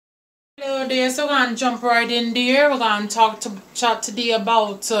Hello there, so we're going to jump right in there. We're going to chat today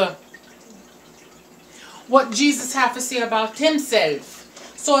about what Jesus has to say about himself.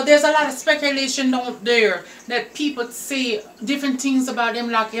 So there's a lot of speculation out there that people say different things about him,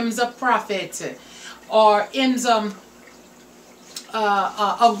 like him's a prophet or him's a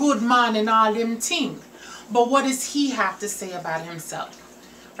good man and all them things. But what does he have to say about himself,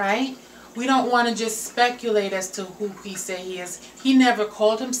 right? We don't want to just speculate as to who he say he is. He never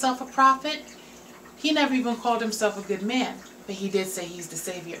called himself a prophet. He never even called himself a good man. But he did say he's the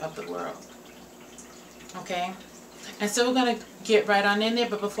savior of the world. Okay? And so we're going to get right on in there.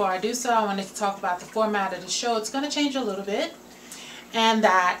 But before I do so, I wanted to talk about the format of the show. It's going to change a little bit. And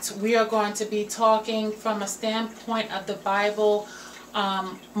that we are going to be talking from a standpoint of the Bible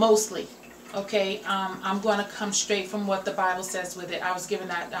mostly. Okay? I'm going to come straight from what the Bible says with it. I was given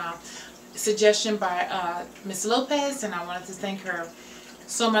that suggestion by Miss Lopez, and I wanted to thank her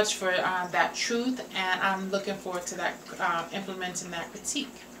so much for that truth, and I'm looking forward to that implementing that critique.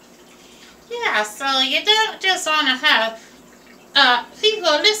 Yeah, so you don't just want to have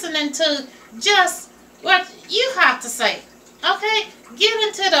people listening to just what you have to say. Okay, get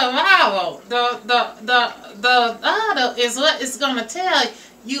into the Bible. The Bible is what is going to tell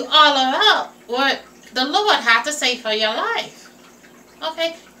you all about what the Lord had to say for your life.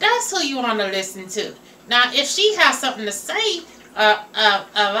 Okay, that's who you want to listen to. Now, if she has something to say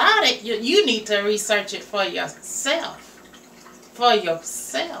about it, you need to research it for yourself. For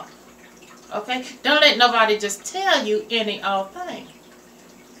yourself. Okay? Don't let nobody just tell you any old thing.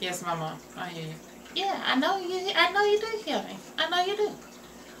 Yes, Mama. I hear you. Yeah, I know you do hear me. I know you do.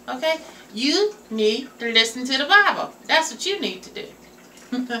 Okay? You need to listen to the Bible. That's what you need to do.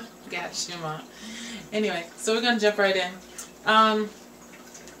 Gotcha, Mom. Anyway, so we're going to jump right in.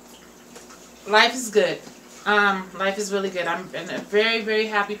 Life is good. Life is really good. I'm in a very, very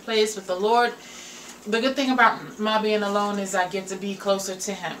happy place with the Lord. The good thing about my being alone is I get to be closer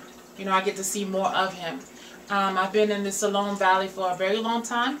to Him. You know, I get to see more of Him. I've been in this alone valley for a very long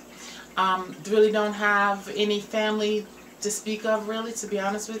time. Really don't have any family to speak of, really, to be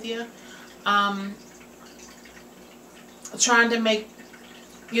honest with you. Trying to make,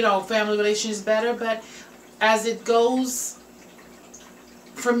 you know, family relations better, but as it goes,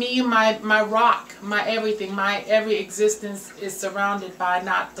 for me, my rock, my everything, my every existence is surrounded by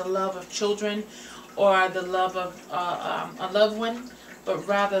not the love of children or the love of a loved one, but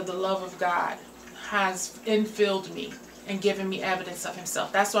rather the love of God has infilled me and given me evidence of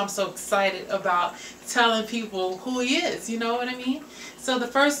Himself. That's why I'm so excited about telling people who He is. You know what I mean? So the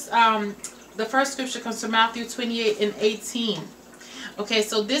first scripture comes from Matthew 28:18. Okay,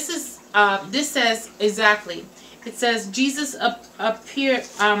 so this is this says exactly. It says Jesus appeared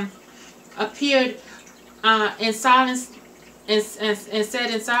in silence and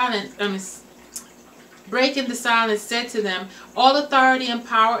said in silence, breaking the silence, said to them, "All authority and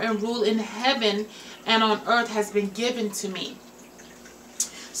power and rule in heaven and on earth has been given to me."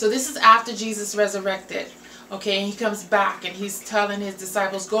 So this is after Jesus resurrected. Okay, and He comes back and He's telling His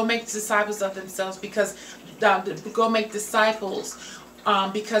disciples, go make disciples of themselves, because go make disciples.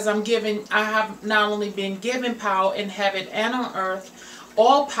 Because I have not only been given power in heaven and on earth,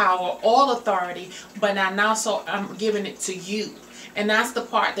 all power, all authority, but now so I'm giving it to you. And that's the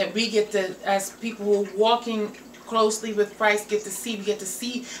part that we get to, as people who are walking closely with Christ, get to see. We get to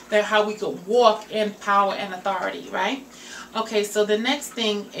see that how we could walk in power and authority, right? Okay, so the next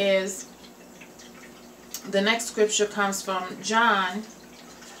thing is, the next scripture comes from John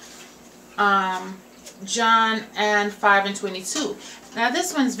 5:22. Now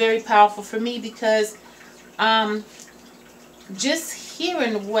this one's very powerful for me because just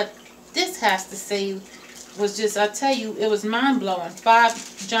hearing what this has to say was just, I'll tell you, it was mind-blowing.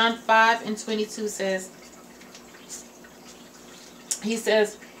 John 5:22 says, He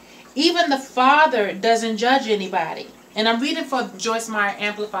says, even the Father doesn't judge anybody. And I'm reading for Joyce Meyer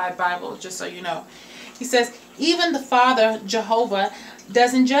Amplified Bible, just so you know. He says, even the Father, Jehovah,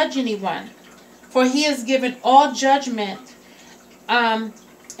 doesn't judge anyone, for He has given all judgment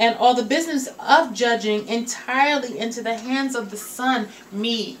and all the business of judging entirely into the hands of the Son,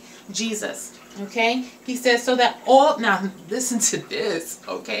 me, Jesus. Okay? He says, so that all, now listen to this,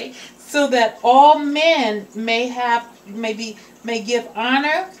 okay? So that all men may give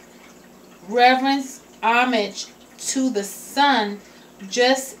honor, reverence, homage to the Son,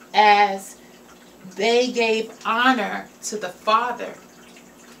 just as they gave honor to the Father.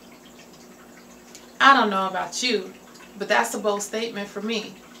 I don't know about you, but that's a bold statement for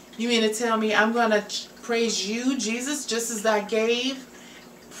me. You mean to tell me I'm going to praise you, Jesus, just as I gave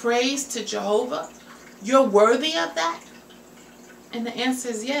praise to Jehovah? You're worthy of that? And the answer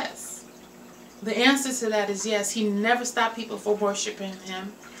is yes. The answer to that is yes. He never stopped people from worshiping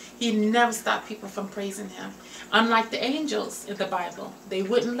him. He never stopped people from praising him. Unlike the angels in the Bible, they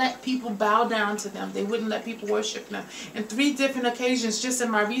wouldn't let people bow down to them. They wouldn't let people worship them. In 3 different occasions, just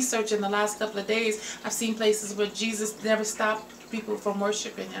in my research in the last couple of days, I've seen places where Jesus never stopped people from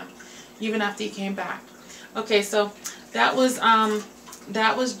worshiping him, even after he came back. Okay, so that was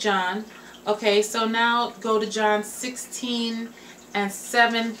John. Okay, so now go to John 16 and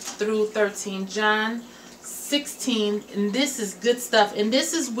 7 through 13. John 16, and this is good stuff. And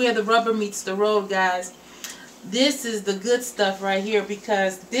this is where the rubber meets the road, guys. This is the good stuff right here,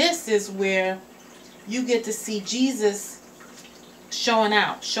 because this is where you get to see Jesus showing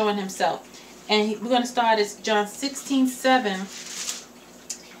out, showing himself. And we're going to start at John 16:7.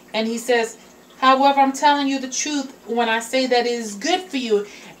 And he says, however, I'm telling you the truth when I say that it is good for you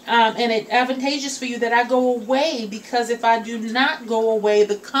and it advantageous for you that I go away, because if I do not go away,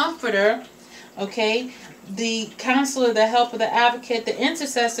 the Comforter, okay, the Counselor, the Helper, the Advocate, the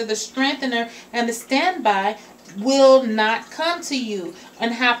Intercessor, the Strengthener, and the Standby will not come to you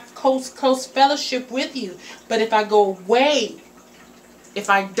and have close fellowship with you. But if I go away, if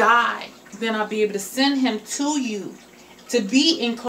I die, then I'll be able to send him to you to be in close